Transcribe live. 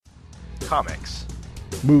Comics.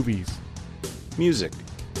 Movies. Music.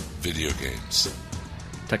 Video games.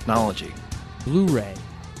 Technology. Blu-ray.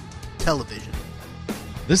 Television.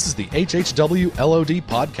 This is the HHW LOD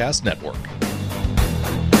Podcast Network.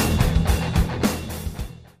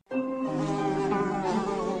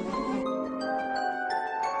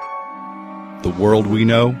 The world we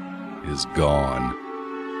know is gone.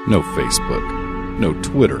 No Facebook, no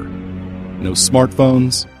Twitter, no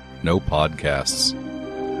smartphones, no podcasts.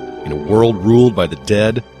 In a world ruled by the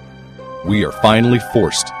dead, we are finally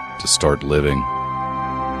forced to start living.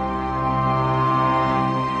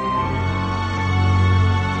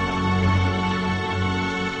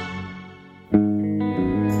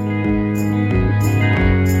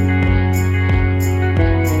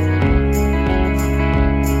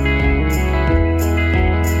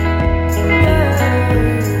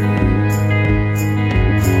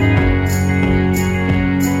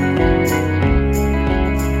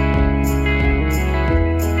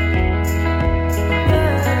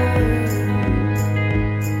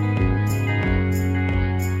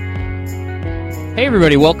 Hey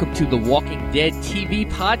everybody, welcome to the Walking Dead TV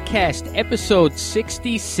podcast, episode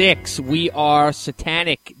 66. We are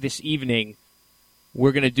satanic this evening.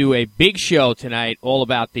 We're going to do a big show tonight all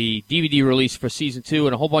about the DVD release for Season 2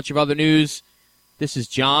 and a whole bunch of other news. This is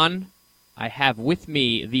John. I have with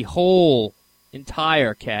me the whole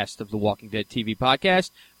entire cast of the Walking Dead TV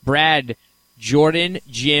podcast, Brad, Jordan,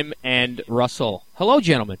 Jim, and Russell. Hello,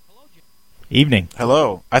 gentlemen. Evening.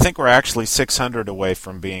 Hello. I think we're actually 600 away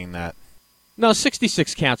from being that. No,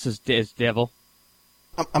 66 counts as Devil.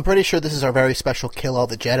 I'm pretty sure this is our very special Kill All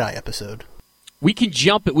the Jedi episode. We can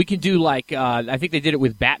jump it. We can do like, I think they did it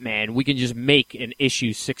with Batman. We can just make an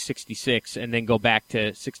issue 666 and then go back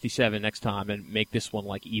to 67 next time and make this one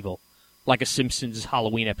like evil. Like a Simpsons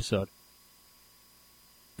Halloween episode.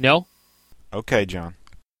 No? Okay, John.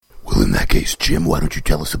 Well, in that case, Jim, why don't you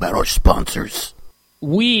tell us about our sponsors?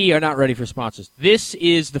 We are not ready for sponsors. This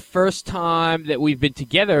is the first time that we've been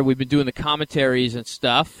together. We've been doing the commentaries and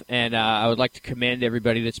stuff, and I would like to commend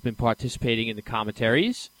everybody that's been participating in the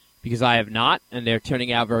commentaries, because I have not, and they're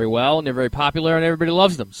turning out very well, and they're very popular, and everybody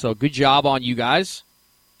loves them. So good job on you guys.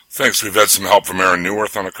 Thanks. We've had some help from Aaron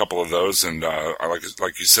Newworth on a couple of those, and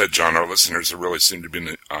like you said, John, our listeners really seem to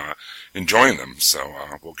be enjoying them. So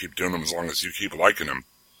we'll keep doing them as long as you keep liking them.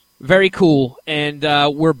 Very cool, and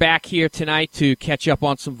we're back here tonight to catch up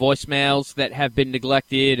on some voicemails that have been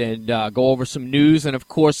neglected and go over some news. And, of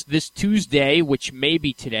course, this Tuesday, which may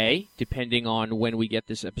be today, depending on when we get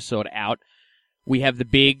this episode out, we have the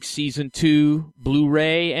big Season 2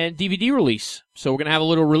 Blu-ray and DVD release. So we're going to have a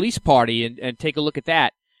little release party and take a look at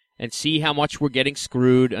that and see how much we're getting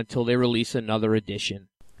screwed until they release another edition.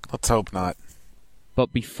 Let's hope not.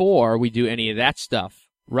 But before we do any of that stuff,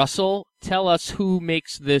 Russell, tell us who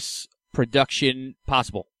makes this production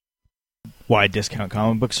possible. Why Discount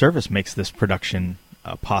Comic Book Service makes this production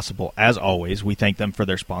possible. As always, we thank them for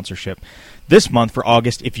their sponsorship. This month for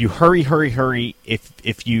August, if you hurry,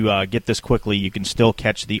 if you get this quickly, you can still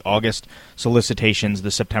catch the August solicitations.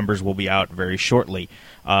 The Septembers will be out very shortly.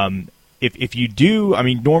 If you do, I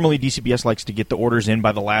mean, normally DCBS likes to get the orders in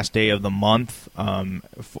by the last day of the month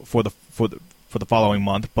for the following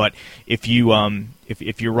month, but if you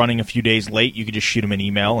if you're running a few days late, you can just shoot them an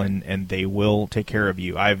email and they will take care of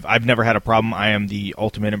you. I've never had a problem. I am the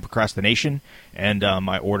ultimate in procrastination, and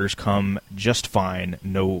my orders come just fine,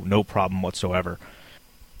 no problem whatsoever.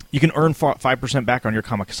 You can earn 5% back on your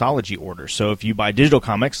Comixology order. So if you buy digital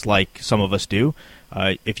comics, like some of us do,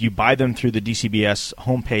 if you buy them through the DCBS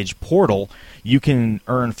homepage portal, you can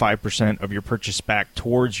earn 5% of your purchase back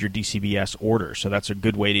towards your DCBS order. So that's a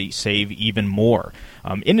good way to save even more.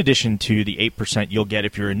 In addition to the 8% you'll get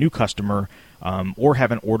if you're a new customer or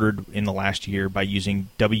haven't ordered in the last year by using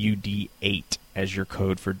WD8 as your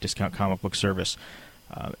code for Discount Comic Book Service.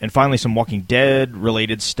 And finally, some Walking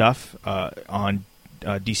Dead-related stuff on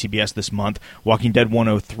DCBS this month. Walking Dead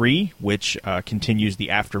 103, which continues the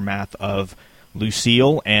aftermath of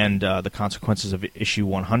Lucille and the consequences of issue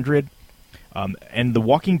 100. And the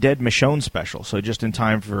Walking Dead Michonne special. So just in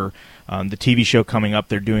time for the TV show coming up,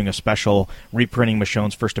 they're doing a special reprinting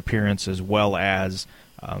Michonne's first appearance, as well as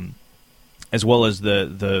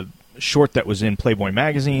the short that was in Playboy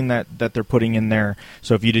magazine that they're putting in there.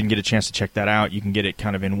 So if you didn't get a chance to check that out, you can get it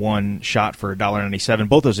kind of in one shot for $1.97.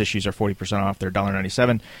 Both those issues are 40% off. They're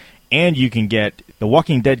 $1.97. And you can get the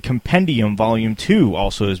Walking Dead Compendium Volume 2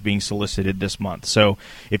 also is being solicited this month. So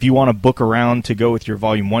if you want to book around to go with your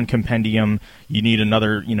Volume 1 Compendium, you need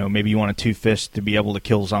another, maybe you want a two-fist to be able to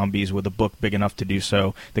kill zombies with a book big enough to do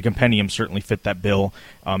so. The Compendium certainly fit that bill.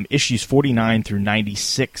 Issues 49 through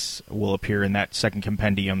 96 will appear in that second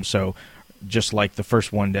Compendium, so just like the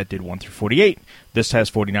first one that did 1 through 48. This has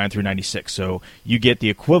 49 through 96. So you get the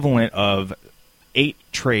equivalent of 8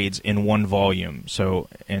 trades in one volume. So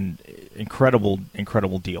an incredible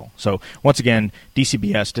deal. So once again,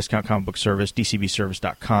 DCBS, Discount Comic Book Service,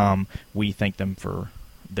 DCBService.com. We thank them for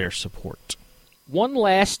their support. One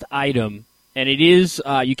last item, and it is,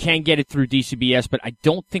 you can get it through DCBS, but I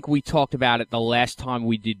don't think we talked about it the last time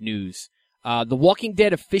we did news. The Walking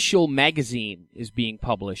Dead official magazine is being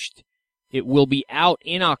published. It will be out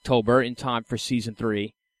in October in time for Season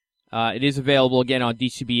 3. It is available again on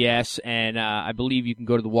DCBS, and I believe you can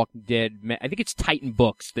go to the Walking Dead. I think it's Titan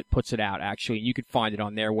Books that puts it out, actually, and you can find it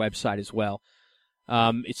on their website as well.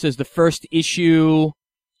 It says the first issue,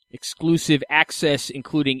 exclusive access,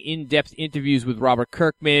 including in-depth interviews with Robert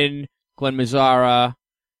Kirkman, Glenn Mazzara,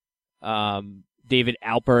 David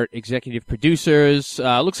Alpert, executive producers.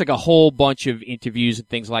 Looks like a whole bunch of interviews and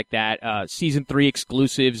things like that. Season 3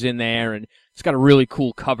 exclusives in there, and it's got a really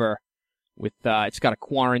cool cover. With it's got a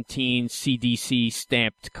quarantine CDC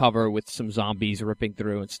stamped cover with some zombies ripping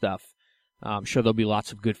through and stuff. I'm sure there'll be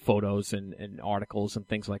lots of good photos and articles and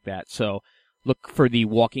things like that. So look for the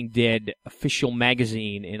Walking Dead official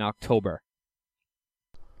magazine in October.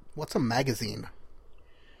 What's a magazine?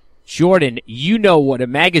 Jordan, you know what a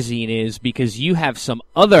magazine is because you have some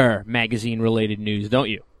other magazine-related news, don't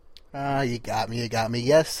you? You got me.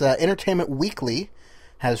 Yes, Entertainment Weekly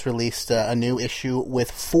has released a new issue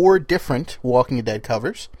with 4 different Walking Dead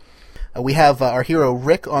covers. We have our hero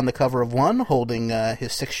Rick on the cover of one, holding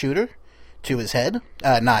his 6-shooter to his head.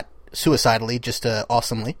 Not suicidally, just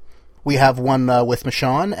awesomely. We have one with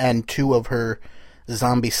Michonne and 2 of her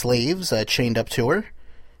zombie slaves chained up to her.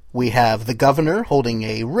 We have the Governor holding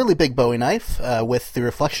a really big Bowie knife with the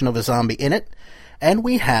reflection of a zombie in it. And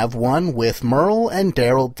we have one with Merle and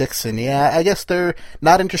Daryl Dixon. Yeah, I guess they're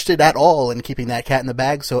not interested at all in keeping that cat in the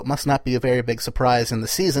bag, so it must not be a very big surprise in the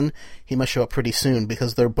season. He must show up pretty soon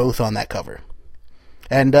because they're both on that cover.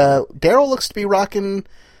 And Daryl looks to be rocking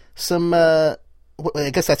some, I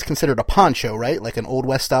guess that's considered a poncho, right? Like an Old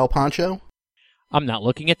West-style poncho? I'm not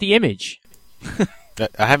looking at the image.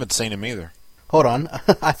 I haven't seen him either. Hold on.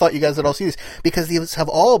 I thought you guys had all seen these, because these have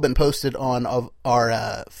all been posted on our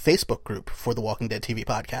Facebook group for the Walking Dead TV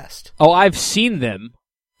podcast. Oh, I've seen them.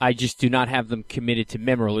 I just do not have them committed to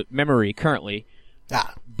memory currently.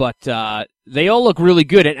 But they all look really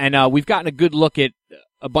good, and we've gotten a good look at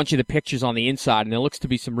a bunch of the pictures on the inside, and there looks to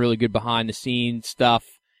be some really good behind-the-scenes stuff,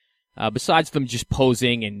 besides them just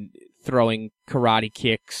posing and throwing karate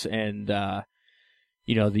kicks and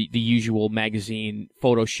the usual magazine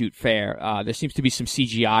photo shoot fare. There seems to be some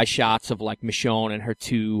CGI shots of like Michonne and her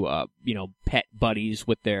 2, pet buddies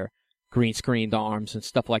with their green screened arms and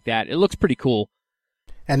stuff like that. It looks pretty cool.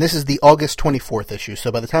 And this is the August 24th issue,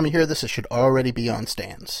 so by the time you hear this, it should already be on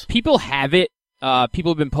stands. People have it.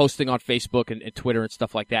 People have been posting on Facebook and Twitter and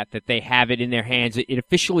stuff like that they have it in their hands. It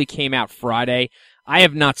officially came out Friday. I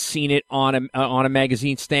have not seen it on a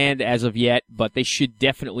magazine stand as of yet, but they should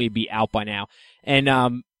definitely be out by now. And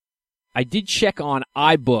I did check on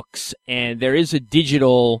iBooks, and there is a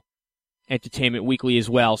digital Entertainment Weekly as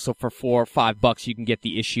well. So for $4 or $5, you can get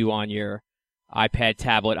the issue on your iPad,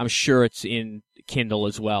 tablet. I'm sure it's in Kindle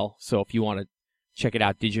as well. So if you want to check it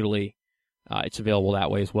out digitally, it's available that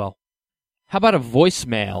way as well. How about a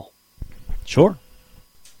voicemail? Sure.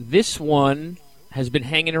 This one has been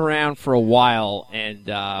hanging around for a while,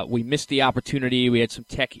 and we missed the opportunity. We had some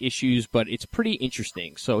tech issues, but it's pretty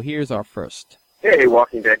interesting. So here's our first. Hey,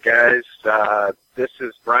 Walking Dead guys. This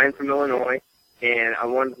is Brian from Illinois, and I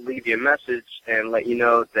wanted to leave you a message and let you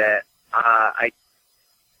know that I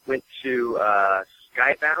went to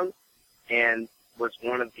Skybound and was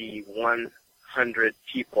one of the 100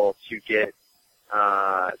 people to get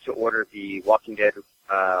to order the Walking Dead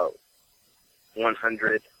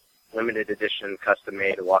 100 limited edition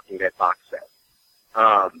custom-made Walking Dead box set.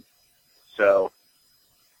 So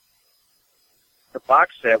the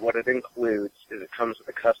box set, what it includes is it comes with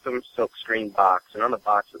a custom silkscreen box, and on the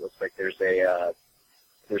box it looks like there's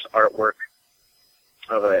artwork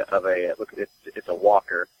of a look, it's a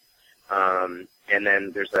walker, and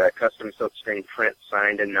then there's a custom silkscreen print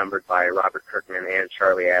signed and numbered by Robert Kirkman and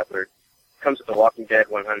Charlie Adler. It comes with the Walking Dead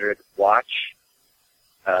 100 watch,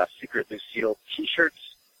 Secret Lucille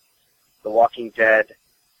T-shirts, the Walking Dead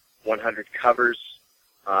 100 covers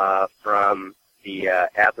from the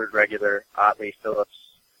Adler regular, Otley,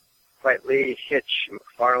 Phillips, Whiteley, Hitch,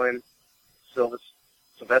 McFarlane,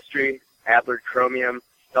 Silvestri, Adler Chromium.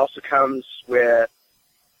 It also comes with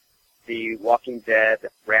the Walking Dead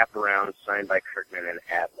wraparound signed by Kirkman and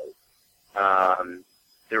Adler.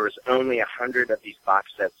 There was only 100 of these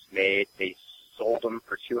box sets made. They sold them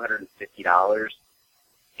for $250,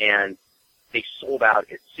 and they sold out,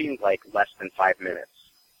 it seemed like less than 5 minutes,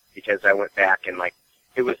 because I went back and, like,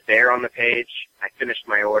 it was there on the page. I finished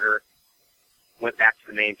my order, went back to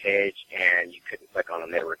the main page, and you couldn't click on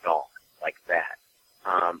them. They were gone, like that.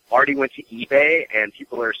 Already went to eBay, and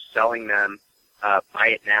people are selling them, buy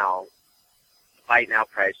it now. The buy it now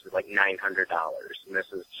price is like $900, and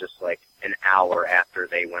this is just like an hour after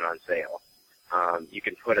they went on sale. You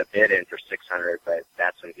can put a bid in for $600, but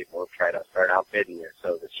that's when people try to start outbidding you.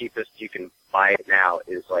 So the cheapest you can buy it now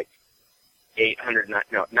is like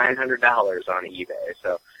 $900 on eBay.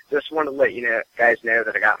 So just wanted to let you guys know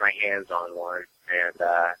that I got my hands on one, and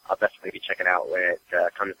I'll definitely be checking out when it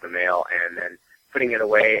comes in the mail, and then putting it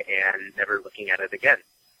away and never looking at it again.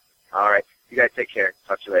 All right, you guys take care.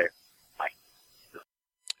 Talk to you later. Bye.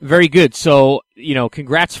 Very good. So,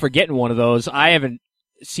 congrats for getting one of those. I haven't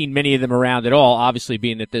seen many of them around at all, obviously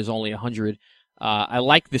being that there's only 100. I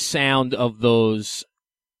like the sound of those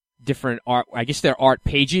different art. I guess they're art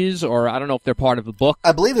pages, or I don't know if they're part of the book.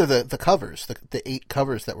 I believe they're the covers, the 8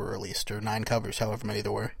 covers that were released, or 9 covers, however many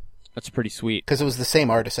there were. That's pretty sweet. Because it was the same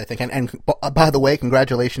artist, I think. And by the way,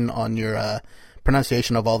 congratulations on your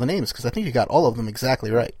pronunciation of all the names, because I think you got all of them exactly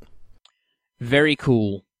right. Very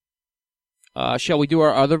cool. Shall we do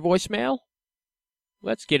our other voicemail?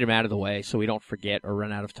 Let's get him out of the way so we don't forget or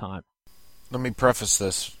run out of time. Let me preface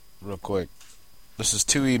this real quick. This is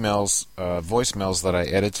 2 voicemails that I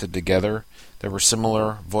edited together. They were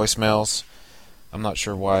similar voicemails. I'm not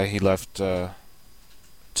sure why he left 2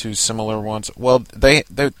 similar ones. Well, they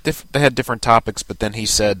had different topics, but then he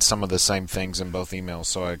said some of the same things in both emails,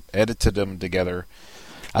 so I edited them together.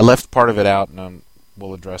 I left part of it out, and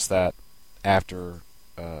we'll address that after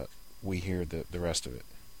we hear the rest of it.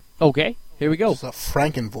 Okay, here we go. It's a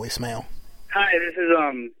Franken voicemail. Hi, this is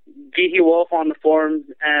Geeky Wolf on the forums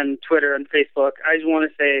and Twitter and Facebook. I just want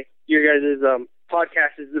to say your guys'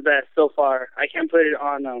 podcast is the best so far. I can't put it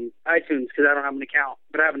on iTunes because I don't have an account,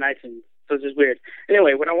 but I have an iTunes, so it's just weird.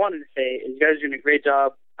 Anyway, what I wanted to say is you guys are doing a great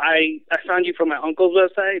job. I found you from my uncle's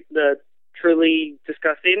website, the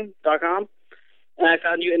trulydisgusting.com, and I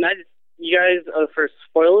found you, and you guys are the first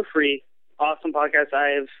spoiler-free, awesome podcast I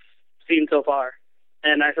have seen so far.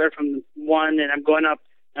 And I started from 1, and I'm going up.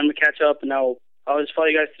 I'm going to catch up, and I'll just follow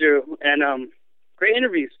you guys through. And great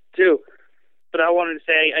interviews, too. But I wanted to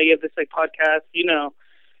say I give this, podcast,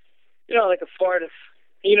 like a 4 out of,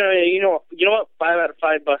 you know what, 5 out of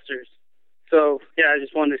 5 busters. So, yeah, I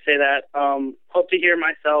just wanted to say that. Hope to hear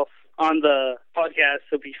myself on the podcast.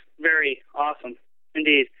 It'll be very awesome,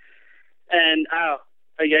 indeed. And, I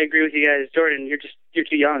agree with you guys. Jordan, you're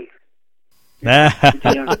too young. You're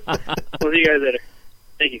too young. We'll see you guys later.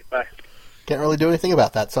 Thank you. Bye. Can't really do anything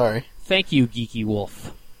about that, sorry. Thank you, Geeky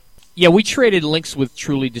Wolf. Yeah, we traded links with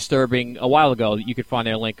Truly Disturbing a while ago. You could find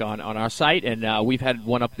their link on our site, and we've had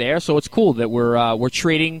one up there, so it's cool that we're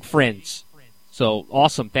trading friends. So,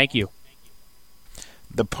 awesome. Thank you.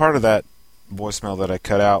 The part of that voicemail that I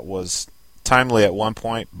cut out was timely at one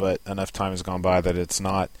point, but enough time has gone by that it's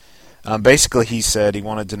not. Basically, he said he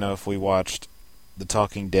wanted to know if we watched The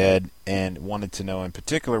Talking Dead and wanted to know in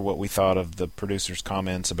particular what we thought of the producers'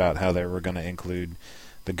 comments about how they were going to include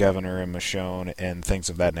the governor and Michonne and things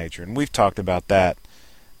of that nature. And we've talked about that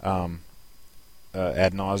ad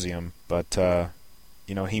nauseum, but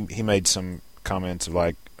he made some comments of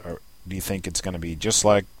like, do you think it's going to be just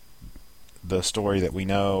like the story that we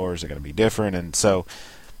know, or is it going to be different? And so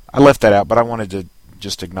I left that out, but I wanted to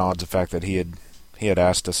just acknowledge the fact that he had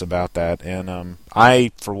asked us about that. And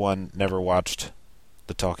I, for one, never watched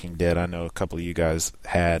The Talking Dead. I know a couple of you guys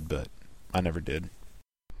had, but I never did.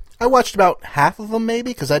 I watched about half of them,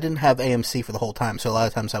 maybe, because I didn't have AMC for the whole time, so a lot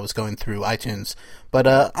of times I was going through iTunes. But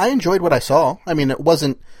I enjoyed what I saw. I mean, there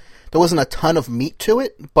wasn't a ton of meat to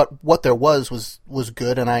it, but what there was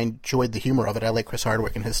good, and I enjoyed the humor of it. I like Chris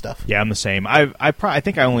Hardwick and his stuff. Yeah, I'm the same. I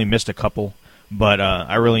think I only missed a couple, but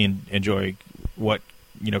I really enjoy what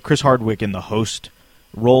Chris Hardwick in the host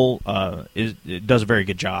role does a very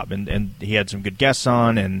good job, and he had some good guests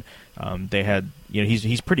on, and they had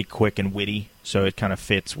he's pretty quick and witty, so it kind of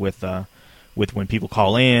fits with when people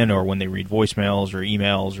call in or when they read voicemails or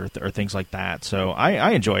emails or things like that. So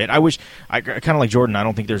I enjoy it. I kind of like Jordan. I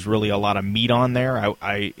don't think there's really a lot of meat on there.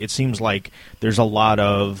 It seems like there's a lot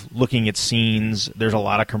of looking at scenes. There's a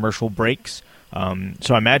lot of commercial breaks.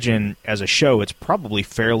 So I imagine as a show, it's probably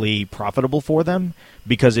fairly profitable for them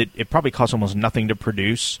because it probably costs almost nothing to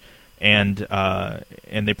produce, and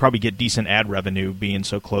they probably get decent ad revenue being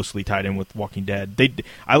so closely tied in with Walking Dead.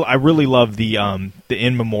 I really love the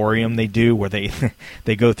in memoriam they do where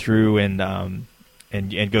they go through and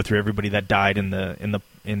go through everybody that died in the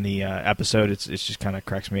episode. It's just kind of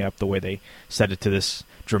cracks me up the way they set it to this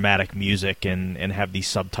dramatic music and have these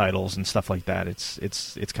subtitles and stuff like that.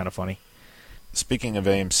 It's kind of funny. Speaking of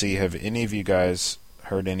AMC, have any of you guys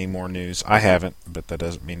heard any more news? I haven't, but that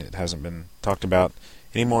doesn't mean it hasn't been talked about.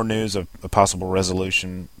 Any more news of a possible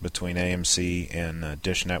resolution between AMC and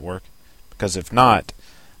Dish Network? Because if not,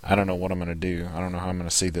 I don't know what I'm going to do. I don't know how I'm going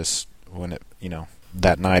to see this when it,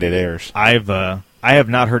 that night it airs. I have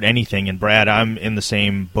not heard anything, and Brad, I'm in the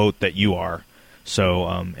same boat that you are. So,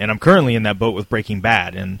 and I'm currently in that boat with Breaking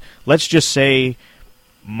Bad. And let's just say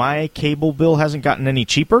my cable bill hasn't gotten any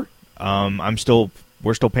cheaper.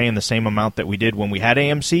 We're still paying the same amount that we did when we had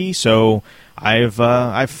AMC. So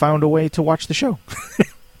I've found a way to watch the show.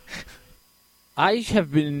 I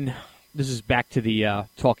have been. This is back to the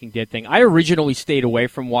Talking Dead thing. I originally stayed away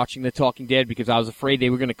from watching The Talking Dead because I was afraid they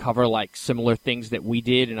were going to cover like similar things that we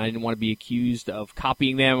did, and I didn't want to be accused of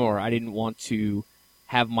copying them, or I didn't want to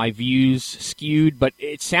have my views skewed. But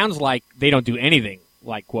it sounds like they don't do anything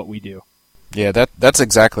like what we do. Yeah, that's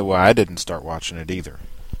exactly why I didn't start watching it either.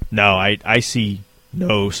 No, I see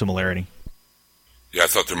no similarity. Yeah, I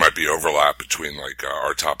thought there might be overlap between like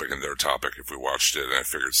our topic and their topic if we watched it, and I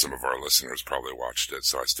figured some of our listeners probably watched it,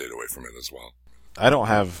 so I stayed away from it as well. I don't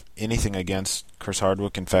have anything against Chris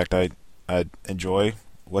Hardwick. In fact, I enjoy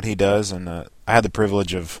what he does, and I had the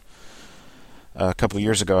privilege of a couple of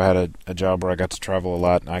years ago. I had a job where I got to travel a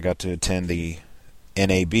lot, and I got to attend the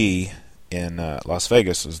NAB in Las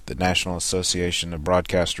Vegas, was the National Association of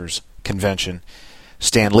Broadcasters convention.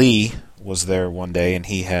 Stan Lee was there one day, and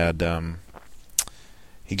he had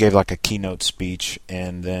he gave like a keynote speech,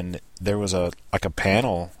 and then there was a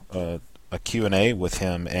panel, a Q&A with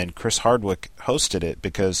him, and Chris Hardwick hosted it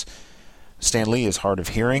because Stan Lee is hard of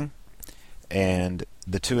hearing, and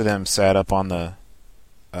the two of them sat up on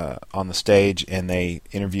the stage, and they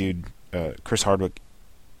interviewed Chris Hardwick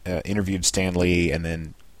interviewed Stan Lee, and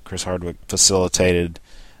then Chris Hardwick facilitated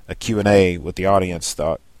a Q&A with the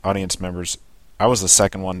audience members. I was the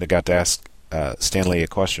second one that got to ask Stan Lee a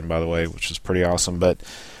question, by the way, which was pretty awesome. But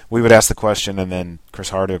we would ask the question, and then Chris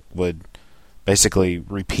Hardwick would basically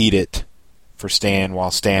repeat it for Stan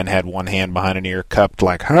while Stan had one hand behind an ear cupped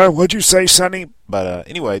like, "Huh, what'd you say, Sonny?" But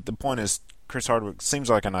anyway, the point is Chris Hardwick seems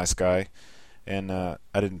like a nice guy, and I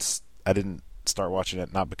didn't start watching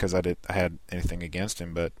it not because I had anything against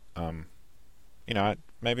him, but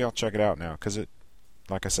maybe I'll check it out now because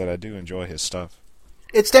like I said, I do enjoy his stuff.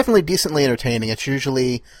 It's definitely decently entertaining. It's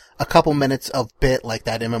usually a couple minutes of bit like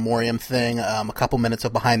that in memoriam thing, a couple minutes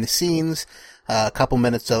of behind the scenes, a couple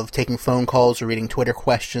minutes of taking phone calls or reading Twitter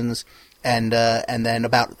questions, and then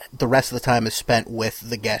about the rest of the time is spent with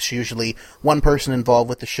the guests. Usually one person involved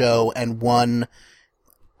with the show and one,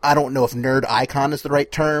 I don't know if nerd icon is the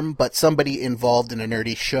right term, but somebody involved in a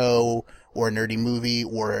nerdy show or a nerdy movie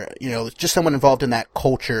or, just someone involved in that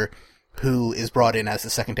culture who is brought in as the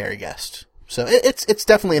secondary guest. So it's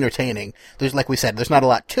definitely entertaining. Like we said, there's not a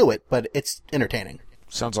lot to it, but it's entertaining.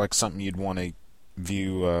 Sounds like something you'd want to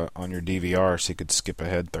view on your DVR so you could skip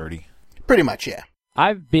ahead 30. Pretty much, yeah.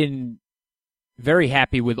 I've been very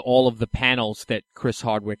happy with all of the panels that Chris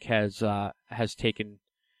Hardwick has taken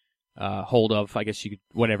hold of. I guess you could,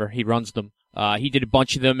 whatever, he runs them. He did a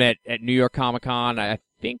bunch of them at New York Comic Con. I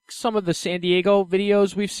think some of the San Diego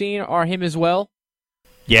videos we've seen are him as well.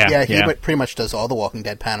 Yeah, he pretty much does all the Walking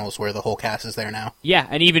Dead panels where the whole cast is there now. Yeah,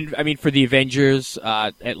 and even, for the Avengers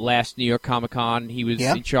at last New York Comic Con, he was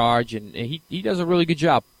in charge, and he does a really good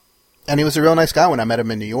job. And he was a real nice guy when I met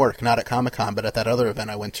him in New York, not at Comic Con, but at that other event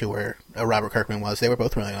I went to where Robert Kirkman was. They were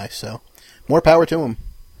both really nice, so more power to him.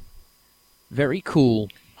 Very cool.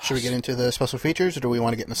 Should we get into the special features, or do we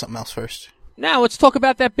want to get into something else first? Now let's talk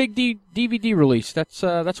about that big DVD release. That's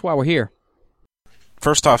why we're here.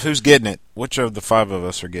 First off, who's getting it? Which of the five of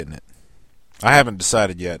us are getting it? I haven't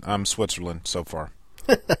decided yet. I'm Switzerland so far.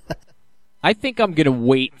 I think I'm going to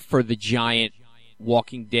wait for the giant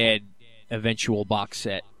Walking Dead eventual box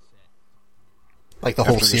set. Like the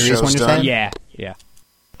whole series when you're saying? Yeah.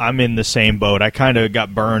 I'm in the same boat. I kind of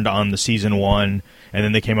got burned on the season 1, and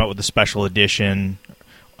then they came out with the special edition.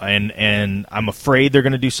 And I'm afraid they're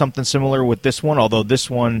going to do something similar with this one, although this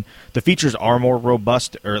one, the features are more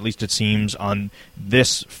robust, or at least it seems, on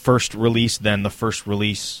this first release than the first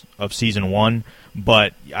release of Season 1.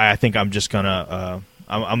 But I think I'm just going to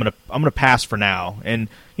I'm gonna pass for now. And,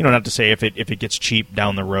 not to say if it gets cheap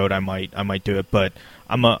down the road, I might do it. But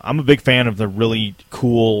I'm a big fan of the really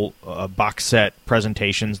cool box set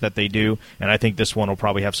presentations that they do, and I think this one will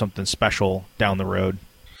probably have something special down the road.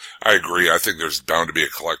 I agree. I think there's bound to be a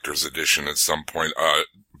collector's edition at some point.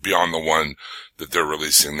 beyond the one that they're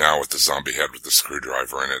releasing now with the zombie head with the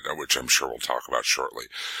screwdriver in it, which I'm sure we'll talk about shortly.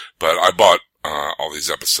 But I bought all these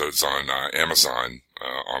episodes on Amazon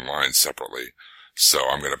online separately, so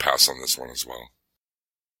I'm going to pass on this one as well.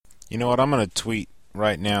 You know what? I'm going to tweet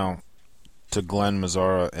right now to Glenn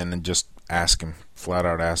Mazzara and then just ask him, flat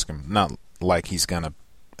out ask him. Not like he's going to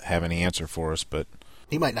have any answer for us, but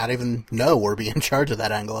He might not even know or be in charge of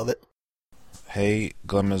that angle of it. hey,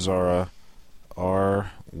 Glenn Mazzara,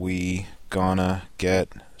 are we gonna get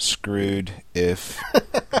screwed if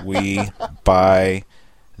we buy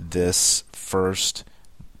this first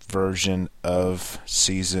version of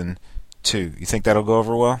Season 2? You think that'll go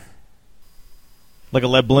over well? Like a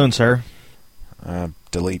lead balloon, sir.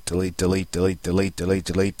 Delete.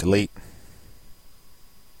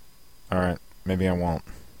 Alright, maybe I won't.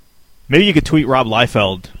 Maybe you could tweet Rob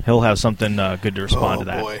Liefeld. He'll have something good to respond to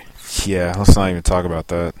that. Oh, boy. Yeah, let's not even talk about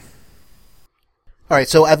that. All right,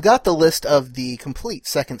 so I've got the list of the complete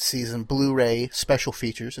second season Blu-ray special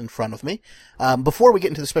features in front of me. Before we get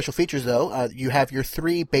into the special features, though, you have your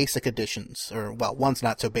 3 basic editions. Or, well, one's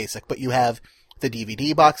not so basic, but you have the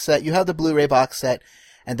DVD box set, you have the Blu-ray box set,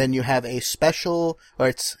 and then you have a special, or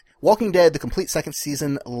it's Walking Dead, the complete second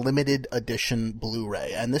season limited edition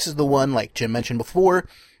Blu-ray. And this is the one, like Jim mentioned before,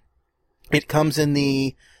 it comes in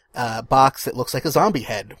the box that looks like a zombie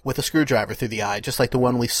head with a screwdriver through the eye, just like the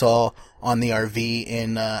one we saw on the RV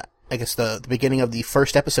in, I guess, the beginning of the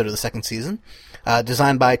first episode of the second season.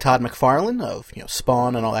 Designed by Todd McFarlane of,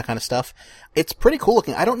 Spawn and all that kind of stuff. It's pretty cool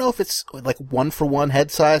looking. I don't know if it's like 1-for-1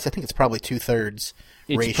 head size. I think it's probably 2/3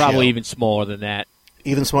 ratio. It's probably even smaller than that.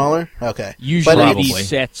 Even smaller? Okay. Usually these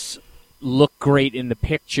sets look great in the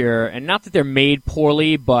picture, and not that they're made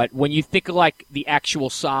poorly, but when you think of like the actual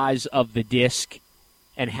size of the disc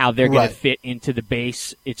and how they're going to fit into the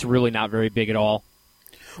base, it's really not very big at all.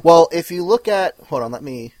 Well, if you look at, hold on, let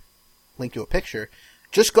me link you a picture.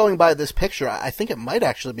 Just going by this picture, I think it might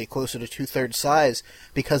actually be closer to 2/3 size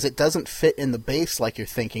because it doesn't fit in the base like you're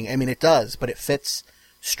thinking. I mean, it does, but it fits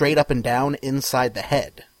straight up and down inside the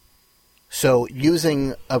head. So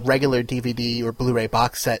using a regular DVD or Blu-ray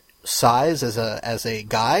box set size as a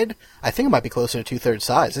guide, I think it might be closer to 2/3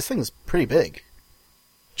 size. This thing's pretty big.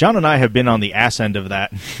 John and I have been on the ass end of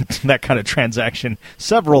that that kind of transaction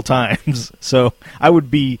several times, so I would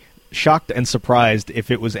be shocked and surprised if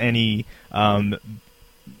it was any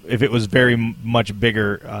if it was very much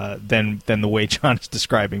bigger than the way John is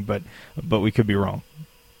describing, but we could be wrong.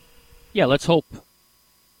 Yeah, let's hope.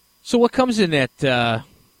 So what comes in that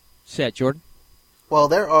set, Jordan? Well,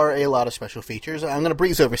 there are a lot of special features. I'm going to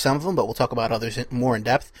breeze over some of them, but we'll talk about others more in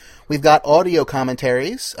depth. We've got audio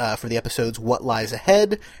commentaries for the episodes What Lies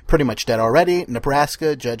Ahead, Pretty Much Dead Already,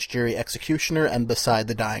 Nebraska, Judge, Jury, Executioner, and Beside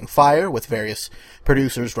the Dying Fire, with various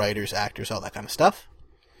producers, writers, actors, all that kind of stuff.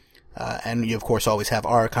 And you, of course, always have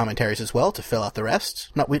our commentaries as well to fill out the rest.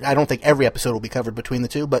 I don't think every episode will be covered between the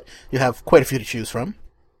two, but you have quite a few to choose from.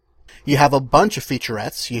 You have a bunch of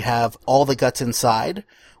featurettes. You have All the Guts Inside,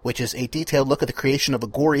 which is a detailed look at the creation of a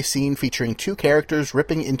gory scene featuring 2 characters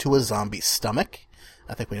ripping into a zombie's stomach.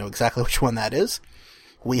 I think we know exactly which one that is.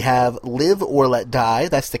 We have Live or Let Die.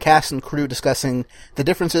 That's the cast and crew discussing the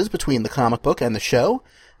differences between the comic book and the show,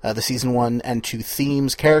 the Season 1 and 2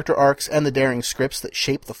 themes, character arcs, and the daring scripts that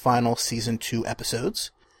shape the final Season 2 episodes.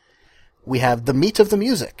 We have The Meat of the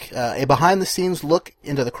Music, a behind-the-scenes look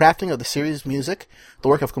into the crafting of the series' music, the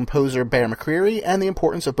work of composer Bear McCreary, and the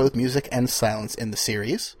importance of both music and silence in the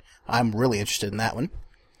series. I'm really interested in that one.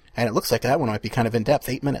 And it looks like that one might be kind of in-depth,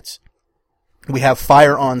 8 minutes. We have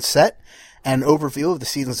Fire on Set, an overview of the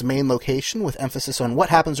season's main location with emphasis on what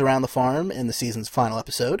happens around the farm in the season's final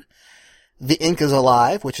episode. The Ink is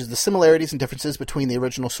Alive, which is the similarities and differences between the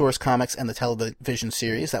original source comics and the television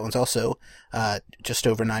series. That one's also just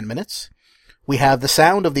over 9 minutes. We have The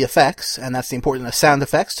Sound of the Effects, and that's the importance of sound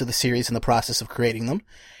effects to the series and the process of creating them.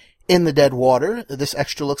 In the Dead Water, this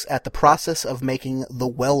extra looks at the process of making the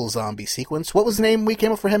well zombie sequence. What was the name we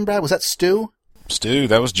came up for him, Brad? Was that Stu? Stu,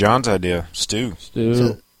 that was John's idea. Stu.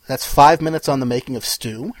 So that's 5 minutes on the making of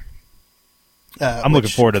Stu. I'm looking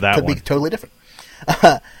forward to that one. Could be totally different.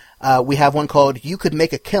 We have one called You Could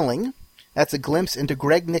Make a Killing. That's a glimpse into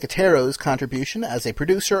Greg Nicotero's contribution as a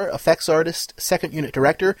producer, effects artist, second unit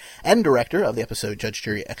director, and director of the episode Judge,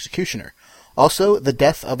 Jury, Executioner. Also, The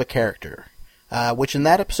Death of a Character, which in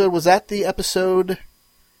that episode, was that the episode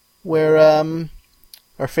where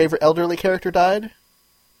our favorite elderly character died?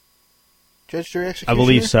 Judge, Jury, Executioner? I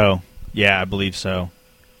believe so. Yeah, I believe so.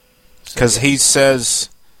 Because he says,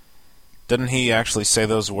 didn't he actually say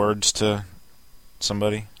those words to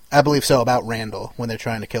somebody? I believe so, about Randall, when they're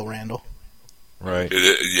trying to kill Randall. Right.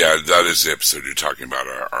 Yeah, that is the episode you're talking about.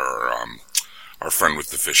 Our friend with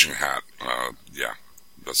the fishing hat. Yeah,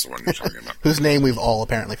 that's the one you're talking about. Whose name we've all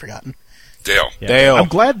apparently forgotten. Dale. Yeah. Dale. I'm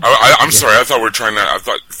glad. I'm sorry. I thought we were trying to. I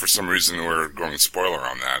thought for some reason we were going spoiler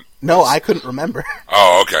on that. No, I couldn't remember.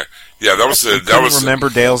 Oh, okay. Yeah, that was the. That was. Remember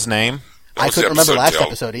Dale's name? I couldn't remember last Dale.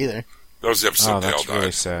 episode either. That was the episode Dale that's died.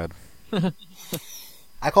 really sad.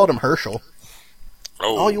 I called him Herschel.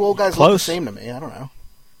 Oh, you old guys look the same to me. I don't know.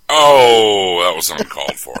 Oh, that was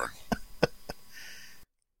uncalled for.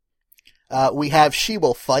 We have She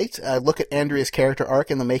Will Fight. Look at Andrea's character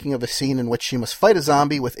arc in the making of a scene in which she must fight a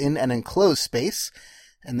zombie within an enclosed space.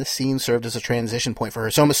 And this scene served as a transition point for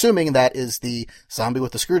her. So I'm assuming that is the zombie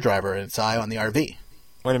with the screwdriver in its eye on the RV.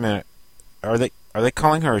 Wait a minute. Are they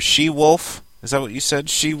calling her a she-wolf? Is that what you said?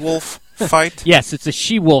 She-wolf fight? Yes, it's a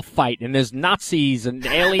she-wolf fight, and there's Nazis and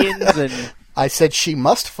aliens and... I said she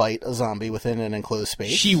must fight a zombie within an enclosed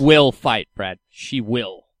space. She will fight, Brad. She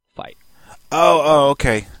will fight. Oh,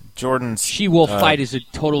 okay. Jordan's... She Will Fight is a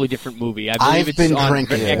totally different movie. I believe I've been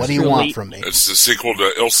drinking. What do you want from me? It's the sequel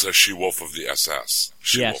to Ilsa, She-Wolf of the SS.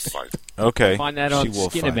 She Will Fight. Okay. Find that on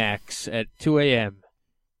Skinemax at 2 a.m.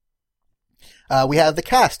 We have the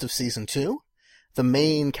cast of Season 2. The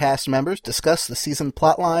main cast members discuss the season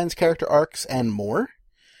plotlines, character arcs, and more.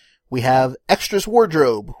 We have Extras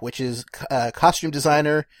Wardrobe, which is costume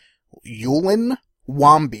designer Yulin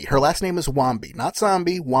Wambi. Her last name is Wambi, not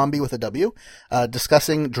Zombie, Wambi with a W,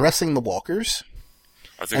 discussing dressing the walkers.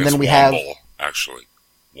 I think it's Womble, actually.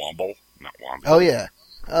 Womble, not Wambi. Oh, yeah.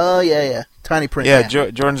 Oh, yeah. Tiny print. Yeah,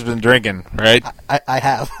 Jordan's been drinking, right? I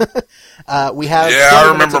have. We have... Yeah,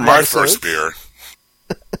 I remember my first beer.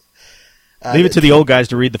 Leave it to the old guys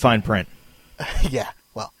to read the fine print. Yeah,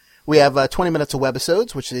 well, we have 20 minutes of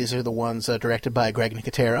webisodes, which these are the ones directed by Greg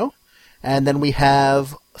Nicotero. And then we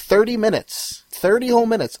have 30 whole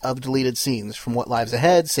minutes of deleted scenes from What Lies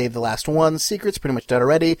Ahead, Save the Last One, Secrets, pretty much dead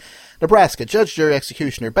already, Nebraska, Judge, Jury,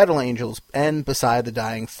 Executioner, Battle Angels, and Beside the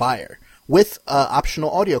Dying Fire, with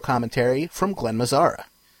optional audio commentary from Glenn Mazzara.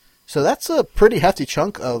 So that's a pretty hefty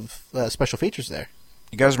chunk of special features there.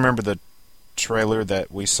 You guys remember the trailer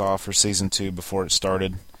that we saw for Season 2 before it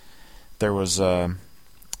started? There was a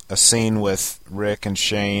scene with Rick and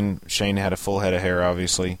Shane. Shane had a full head of hair,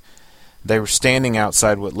 obviously. They were standing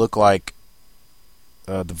outside what looked like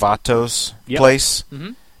the Vatos place.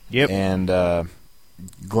 Mm-hmm. Yep. And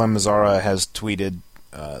Glenn Mazzara has tweeted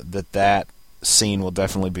that scene will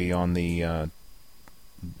definitely be on the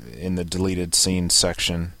in the deleted scenes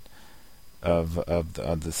section of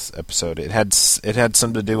this episode. It had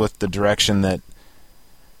something to do with the direction that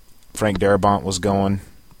Frank Darabont was going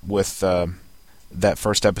with that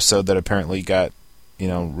first episode that apparently got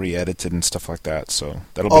re-edited and stuff like that. So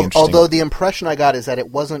that'll be interesting. Although the impression I got is that it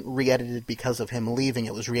wasn't re-edited because of him leaving.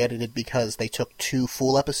 It was re-edited because they took 2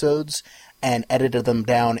 full episodes and edited them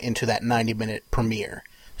down into that 90-minute premiere.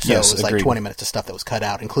 So yes, it was agreed. like 20 minutes of stuff that was cut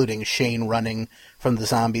out, including Shane running from the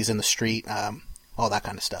zombies in the street, all that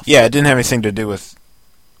kind of stuff. Yeah, it didn't have anything to do with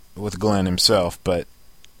Glenn himself, but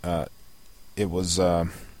it was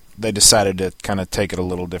they decided to kind of take it a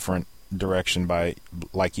little different direction by,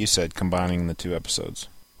 like you said, combining the 2 episodes.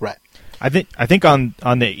 Right. I think on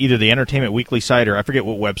either the Entertainment Weekly site or I forget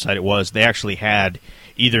what website it was, they actually had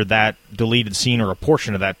either that deleted scene or a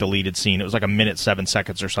portion of that deleted scene. It was like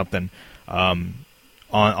 1:07 or something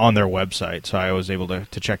on their website, so I was able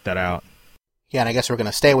to check that out. Yeah, and I guess we're going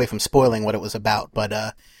to stay away from spoiling what it was about, but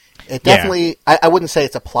it definitely, I wouldn't say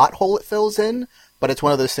it's a plot hole it fills in, but it's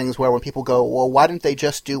one of those things where when people go, well, why didn't they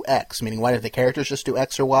just do X? Meaning, why did the characters just do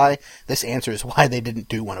X or Y? This answer is why they didn't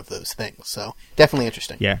do one of those things. So, definitely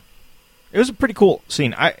interesting. Yeah. It was a pretty cool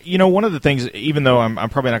scene. One of the things, even though I'm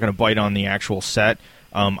probably not going to bite on the actual set,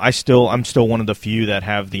 I'm still one of the few that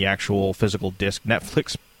have the actual physical disc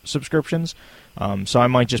Netflix subscriptions. So I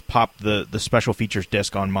might just pop the special features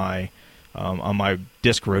disc on my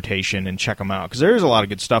disc rotation and check them out, because there is a lot of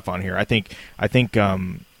good stuff on here. I think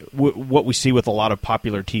what we see with a lot of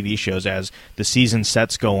popular TV shows, as the season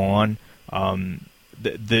sets go on,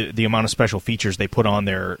 the amount of special features they put on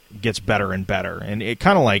there gets better and better, and it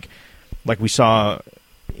kind of like we saw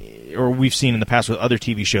or we've seen in the past with other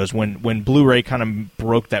TV shows, when Blu-ray kind of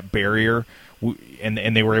broke that barrier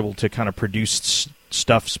and they were able to kind of produce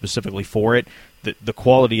stuff specifically for it, the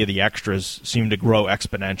quality of the extras seemed to grow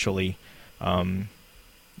exponentially. When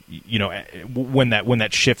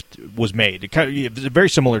that shift was made, it's very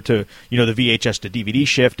similar to the VHS to DVD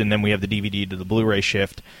shift, and then we have the DVD to the Blu-ray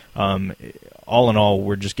shift. All in all,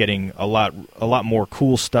 we're just getting a lot more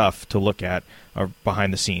cool stuff to look at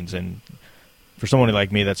behind the scenes. And for someone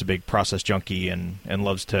like me, that's a big process junkie and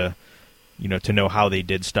loves to to know how they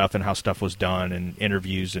did stuff and how stuff was done, and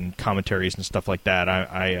interviews and commentaries and stuff like that.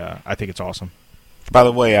 I think it's awesome. By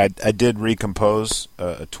the way, I did recompose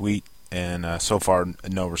a tweet, and so far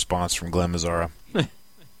no response from Glenn Mazzara.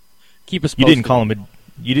 Keep us posted. You didn't call him.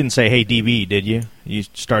 You didn't say, "Hey, DB," did you? You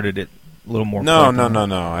started it a little more. No.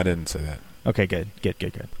 I didn't say that. Okay, good.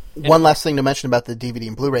 One last thing to mention about the DVD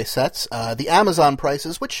and Blu-ray sets: the Amazon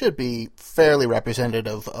prices, which should be fairly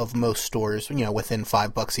representative of most stores, within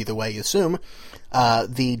 $5 either way, you assume.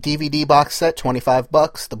 The DVD box set,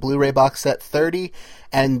 $25. The Blu-ray box set, $30,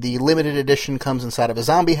 and the limited edition comes inside of a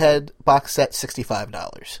Zombie Head box set,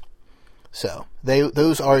 $65. So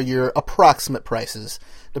those are your approximate prices,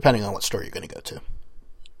 depending on what store you're going to go to.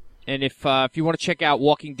 And if you want to check out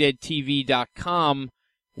WalkingDeadTV.com,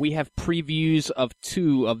 we have previews of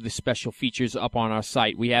 2 of the special features up on our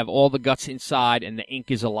site. We have All the Guts Inside and The Ink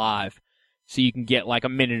is Alive. So you can get like a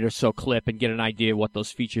minute or so clip and get an idea of what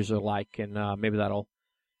those features are like, and maybe that'll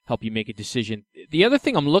help you make a decision. The other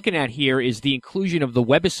thing I'm looking at here is the inclusion of the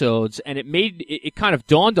webisodes, and it kind of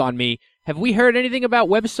dawned on me, have we heard anything about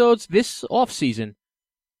webisodes this off-season?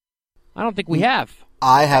 I don't think we have.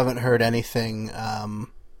 I haven't heard anything.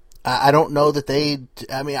 I don't know that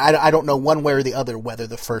I don't know one way or the other whether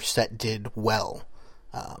the first set did well.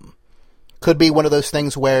 Could be one of those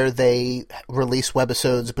things where they release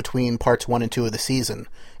webisodes between parts 1 and 2 of the season.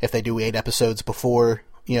 If they do 8 episodes before,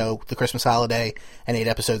 the Christmas holiday and 8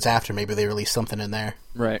 episodes after, maybe they release something in there.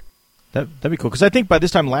 Right. That'd be cool, because I think by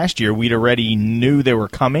this time last year we'd already knew they were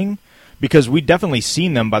coming, because we'd definitely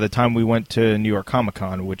seen them by the time we went to New York Comic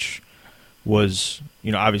Con, which was,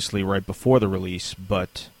 obviously right before the release,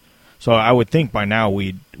 but... So I would think by now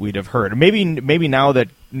we'd have heard. Maybe now that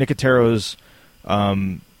Nicotero's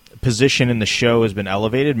position in the show has been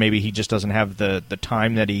elevated, maybe he just doesn't have the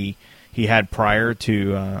time that he had prior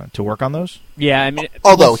to work on those. Yeah, I mean,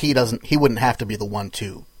 although he wouldn't have to be the one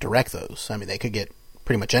to direct those. I mean, they could get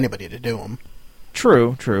pretty much anybody to do them.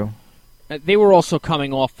 True. They were also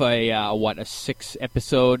coming off a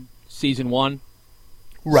 6-episode season 1,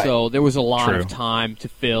 right? So there was a lot of time to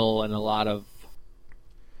fill and a lot of.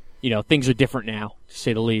 Things are different now, to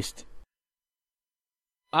say the least.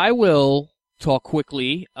 I will talk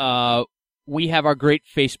quickly. We have our great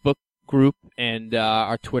Facebook group and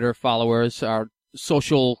our Twitter followers, our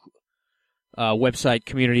social website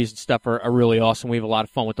communities and stuff are really awesome. We have a lot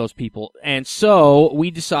of fun with those people. And so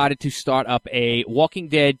we decided to start up a Walking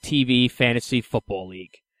Dead TV Fantasy Football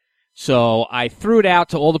League. So I threw it out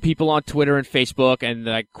to all the people on Twitter and Facebook, and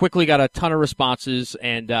I quickly got a ton of responses,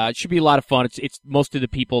 and it should be a lot of fun. It's most of the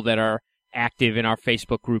people that are active in our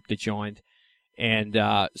Facebook group that joined. And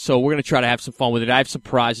so we're going to try to have some fun with it. I have some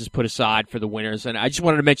prizes put aside for the winners, and I just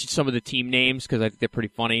wanted to mention some of the team names because I think they're pretty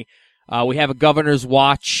funny. We have a Governor's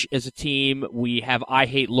Watch as a team. We have I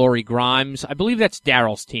Hate Laurie Grimes. I believe that's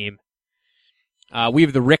Daryl's team. We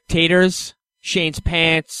have the Rick Taters, Shane's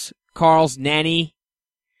Pants, Carl's Nanny,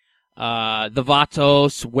 the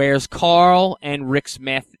Vatos, Where's Carl, and Rick's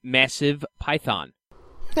Massive Python.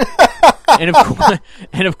 and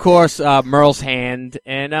of course, Merle's Hand,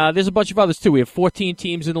 and there's a bunch of others too. We have 14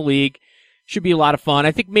 teams in the league. Should be a lot of fun.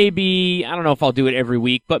 I think maybe, I don't know if I'll do it every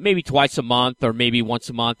week, but maybe twice a month or maybe once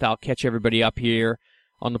a month I'll catch everybody up here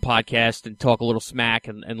on the podcast and talk a little smack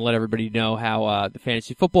and let everybody know how the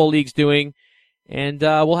Fantasy Football League's doing. And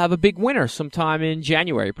we'll have a big winner sometime in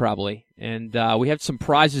January probably. And we have some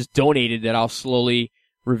prizes donated that I'll slowly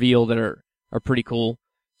reveal that are pretty cool.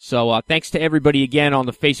 So thanks to everybody again on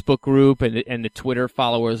the Facebook group and the Twitter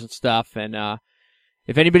followers and stuff. And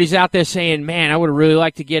if anybody's out there saying, man, I would really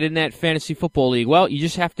like to get in that Fantasy Football League, well, you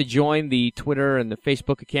just have to join the Twitter and the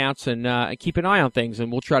Facebook accounts and keep an eye on things,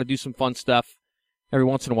 and we'll try to do some fun stuff every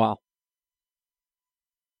once in a while.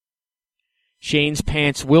 Shane's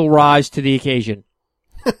Pants will rise to the occasion.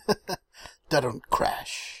 Don't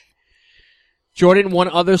crash. Jordan, one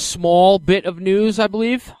other small bit of news, I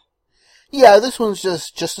believe. Yeah, this one's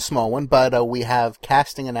just a small one, but we have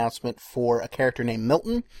casting announcement for a character named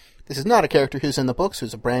Milton. This is not a character who's in the books,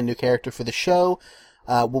 who's a brand new character for the show.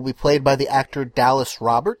 Will be played by the actor Dallas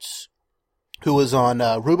Roberts, who was on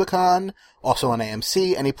Rubicon, also on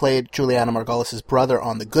AMC, and he played Juliana Margulis' brother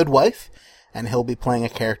on The Good Wife, and he'll be playing a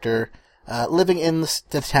character living in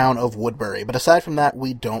the town of Woodbury. But aside from that,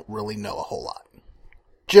 we don't really know a whole lot.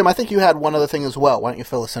 Jim, I think you had one other thing as well. Why don't you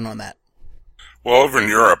fill us in on that? Well, over in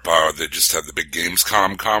Europe, they just had the big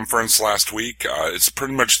Gamescom conference last week. It's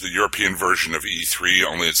pretty much the European version of E3,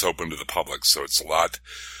 only it's open to the public, so it's a lot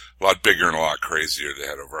lot bigger and a lot crazier. They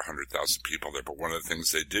had over 100,000 people there. But one of the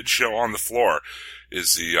things they did show on the floor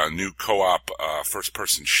is the new co-op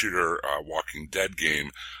first-person shooter Walking Dead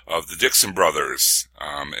game of the Dixon Brothers.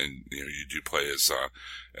 And you do play as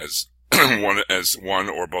one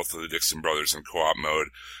or both of the Dixon Brothers in co-op mode.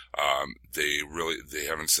 They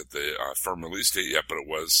haven't set the firm release date yet, but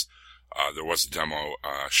there was a demo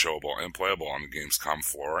showable and playable on the Gamescom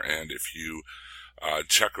floor. And if you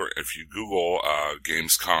if you Google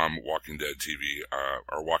Gamescom Walking Dead TV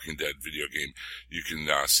or Walking Dead video game, you can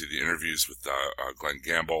see the interviews with Glenn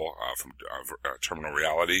Gamble from Terminal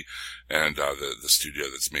Reality and the studio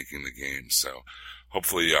that's making the game. So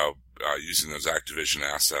hopefully, using those Activision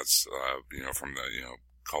assets, from the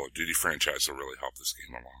Call of Duty franchise will really help this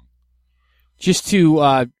game along.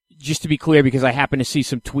 Just to be clear, because I happen to see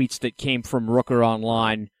some tweets that came from Rooker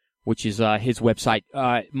Online, which is his website.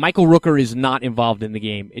 Michael Rooker is not involved in the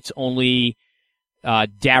game. It's only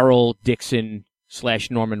Daryl Dixon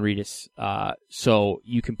 / Norman Reedus. So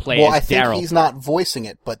you can play as Daryl. Well, I think he's not voicing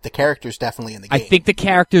it, but the character's definitely in the game. I think the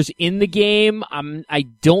character's in the game. I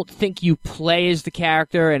don't think you play as the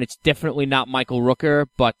character, and it's definitely not Michael Rooker.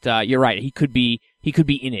 But you're right. He could be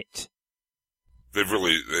in it.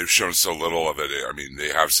 They've shown so little of it. I mean, they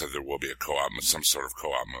have said there will be some sort of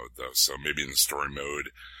co-op mode though. So maybe in the story mode,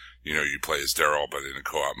 you play as Daryl, but in a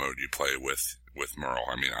co-op mode, you play with Merle.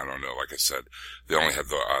 I mean, I don't know. Like I said, they only had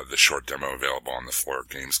the short demo available on the floor of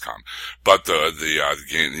Gamescom. But the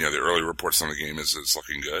game, the early reports on the game is it's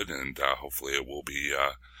looking good, and hopefully it will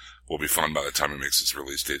be fun by the time it makes its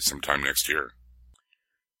release date sometime next year.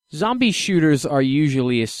 Zombie shooters are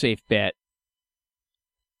usually a safe bet,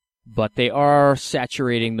 but they are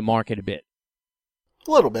saturating the market a bit.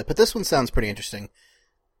 A little bit, but this one sounds pretty interesting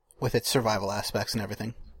with its survival aspects and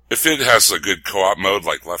everything. If it has a good co-op mode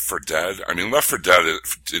like Left 4 Dead, I mean, Left 4 Dead,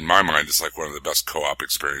 in my mind, is like one of the best co-op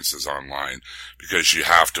experiences online because you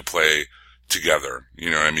have to play together.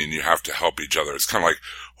 You have to help each other. It's kind of like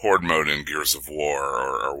Horde mode in Gears of War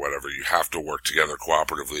or whatever. You have to work together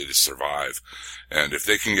cooperatively to survive. And if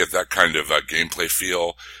they can get that kind of gameplay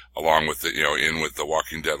feel along with with the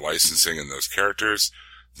Walking Dead licensing and those characters,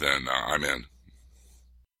 then I'm in.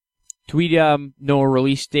 Do we know a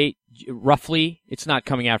release date roughly? It's not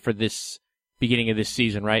coming out for this beginning of this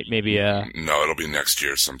season, right? Maybe No, it'll be next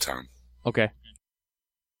year sometime. Okay.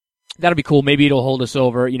 That'll be cool. Maybe it'll hold us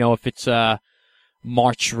over, if it's a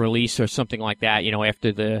March release or something like that,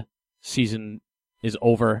 after the season is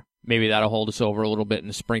over. Maybe that'll hold us over a little bit in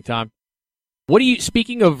the springtime.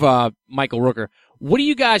 Speaking of Michael Rooker, what do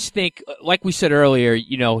you guys think? Like we said earlier,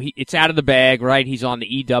 it's out of the bag, right? He's on the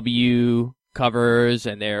EW covers,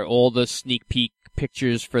 and they're all the sneak peek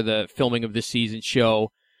pictures for the filming of this season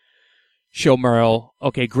show Merle.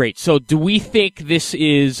 Okay, great. So do we think this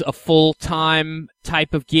is a full-time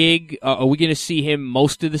type of gig? Are we going to see him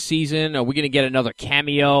most of the season? Are we going to get another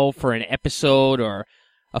cameo for an episode or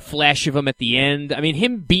a flash of him at the end? I mean,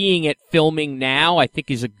 him being at filming now, I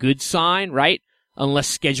think, is a good sign, right? Unless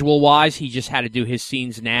schedule-wise, he just had to do his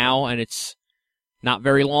scenes now, and it's not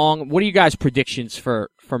very long. What are you guys' predictions for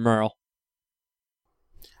Merle?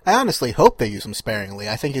 I honestly hope they use him sparingly.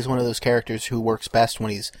 I think he's one of those characters who works best when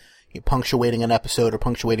he's punctuating an episode or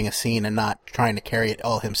punctuating a scene and not trying to carry it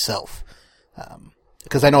all himself.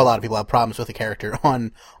 Because I know a lot of people have problems with the character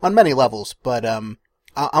on many levels, but I'm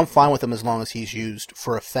fine with him as long as he's used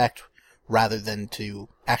for effect rather than to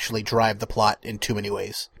actually drive the plot in too many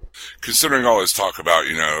ways. Considering all his talk about,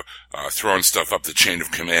 throwing stuff up the chain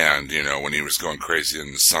of command, when he was going crazy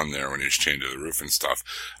in the sun there, when he was chained to the roof and stuff,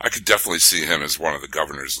 I could definitely see him as one of the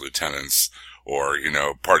governor's lieutenants, or,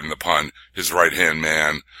 pardon the pun, his right-hand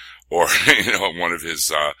man, or, one of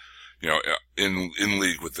his, in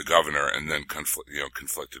league with the governor, and then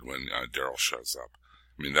conflicted when Daryl shows up.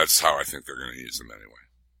 I mean, that's how I think they're going to use him anyway.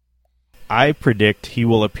 I predict he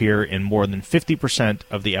will appear in more than 50%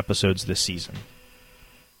 of the episodes this season.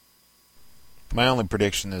 My only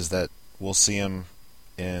prediction is that we'll see him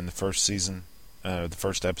in the first season, the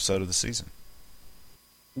first episode of the season.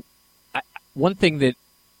 One thing that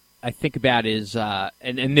I think about is,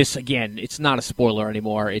 and this, again, it's not a spoiler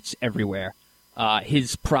anymore, it's everywhere.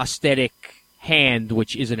 His prosthetic hand,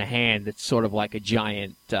 which isn't a hand, it's sort of like a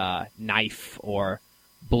giant knife or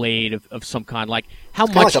blade of some kind. Like, how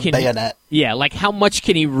it's much like a bayonet. How much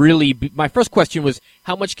can he really be? My first question was,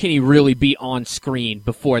 how much can he really be on screen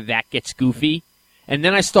before that gets goofy? And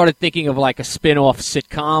then I started thinking of like a spin-off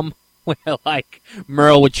sitcom where like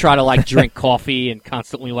Merle would try to like drink coffee and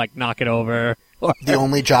constantly like knock it over. Or, The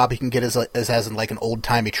only job he can get is as in like an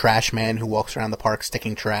old-timey trash man who walks around the park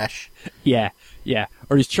sticking trash. yeah.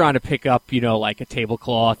 Or he's trying to pick up, like a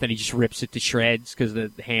tablecloth, and he just rips it to shreds because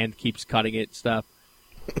the hand keeps cutting it and stuff.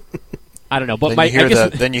 I don't know, but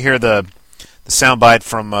then you hear the soundbite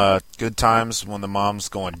from Good Times when the mom's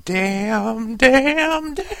going, damn,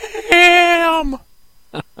 damn, damn.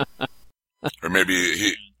 Or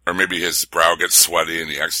maybe his brow gets sweaty and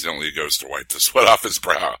he accidentally goes to wipe the sweat off his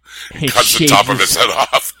brow. He Cuts the top of his head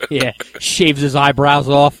off. Yeah, shaves his eyebrows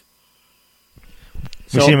off.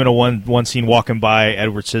 We see him in a one scene walking by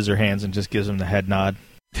Edward Scissorhands and just gives him the head nod.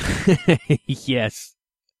 Yes.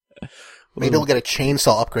 Maybe we'll get a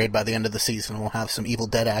chainsaw upgrade by the end of the season. We'll have some Evil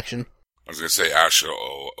Dead action. I was going to say Ash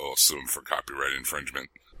will sue him for copyright infringement.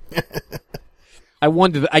 I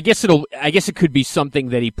wonder. I guess it could be something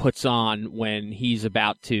that he puts on when he's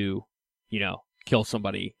about to, kill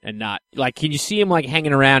somebody and not like. Can you see him like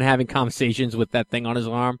hanging around having conversations with that thing on his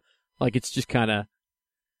arm? Like it's just kind of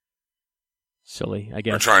silly, I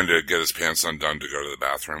guess. Or trying to get his pants undone to go to the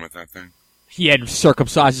bathroom with that thing. He had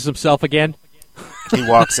circumcises himself again. He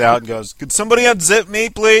walks out and goes, could somebody unzip me,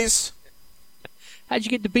 please? How'd you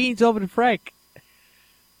get the beans over to Frank?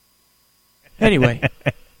 Anyway.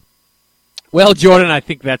 Well, Jordan, I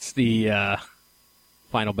think that's the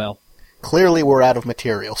final bell. Clearly, we're out of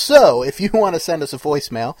material. So, if you want to send us a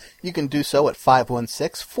voicemail, you can do so at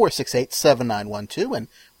 516-468-7912, and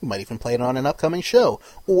we might even play it on an upcoming show.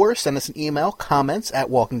 Or send us an email, comments at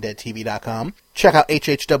WalkingDeadTV.com. Check out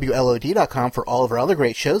HHWLOD.com for all of our other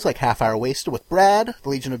great shows like Half Hour Wasted with Brad, The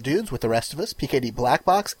Legion of Dudes with the rest of us, PKD Black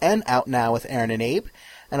Box, and Out Now with Aaron and Abe.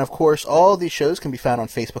 And of course, all of these shows can be found on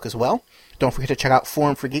Facebook as well. Don't forget to check out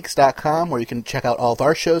forumforgeeks.com, where you can check out all of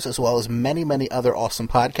our shows as well as many, many other awesome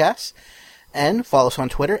podcasts. And follow us on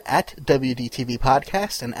Twitter at WDTV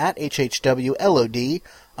Podcast and at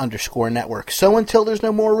HHWLOD_network. So until there's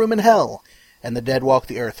no more room in hell and the dead walk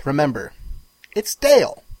the earth, remember, it's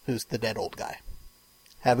Dale who's the dead old guy.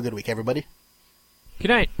 Have a good week, everybody. Good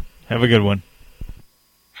night. Have a good one.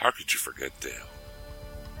 How could you forget Dale?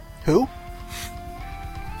 Who?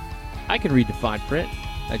 I can read the fine print.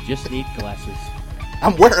 I just need glasses.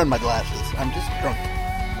 I'm wearing my glasses. I'm just drunk.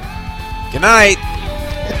 Good night.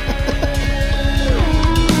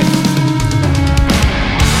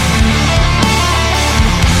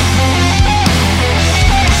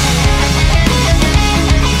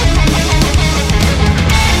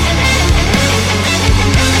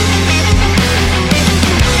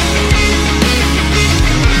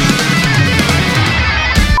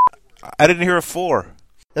 I didn't hear a 4.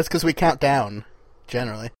 That's because we count down,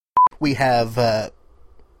 generally. We have,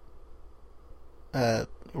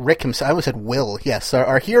 Rick himself. I almost said Will. Yes,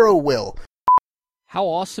 our hero Will. How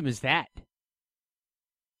awesome is that?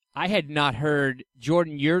 I had not heard.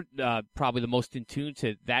 Jordan, you're probably the most in tune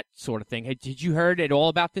to that sort of thing. Did you heard at all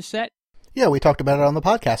about this set? Yeah, we talked about it on the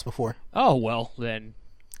podcast before. Oh, well, then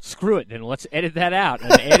screw it. Then let's edit that out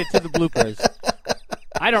and add it to the bloopers.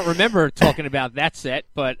 I don't remember talking about that set,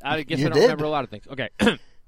 but I guess You I don't did. remember a lot of things. Okay.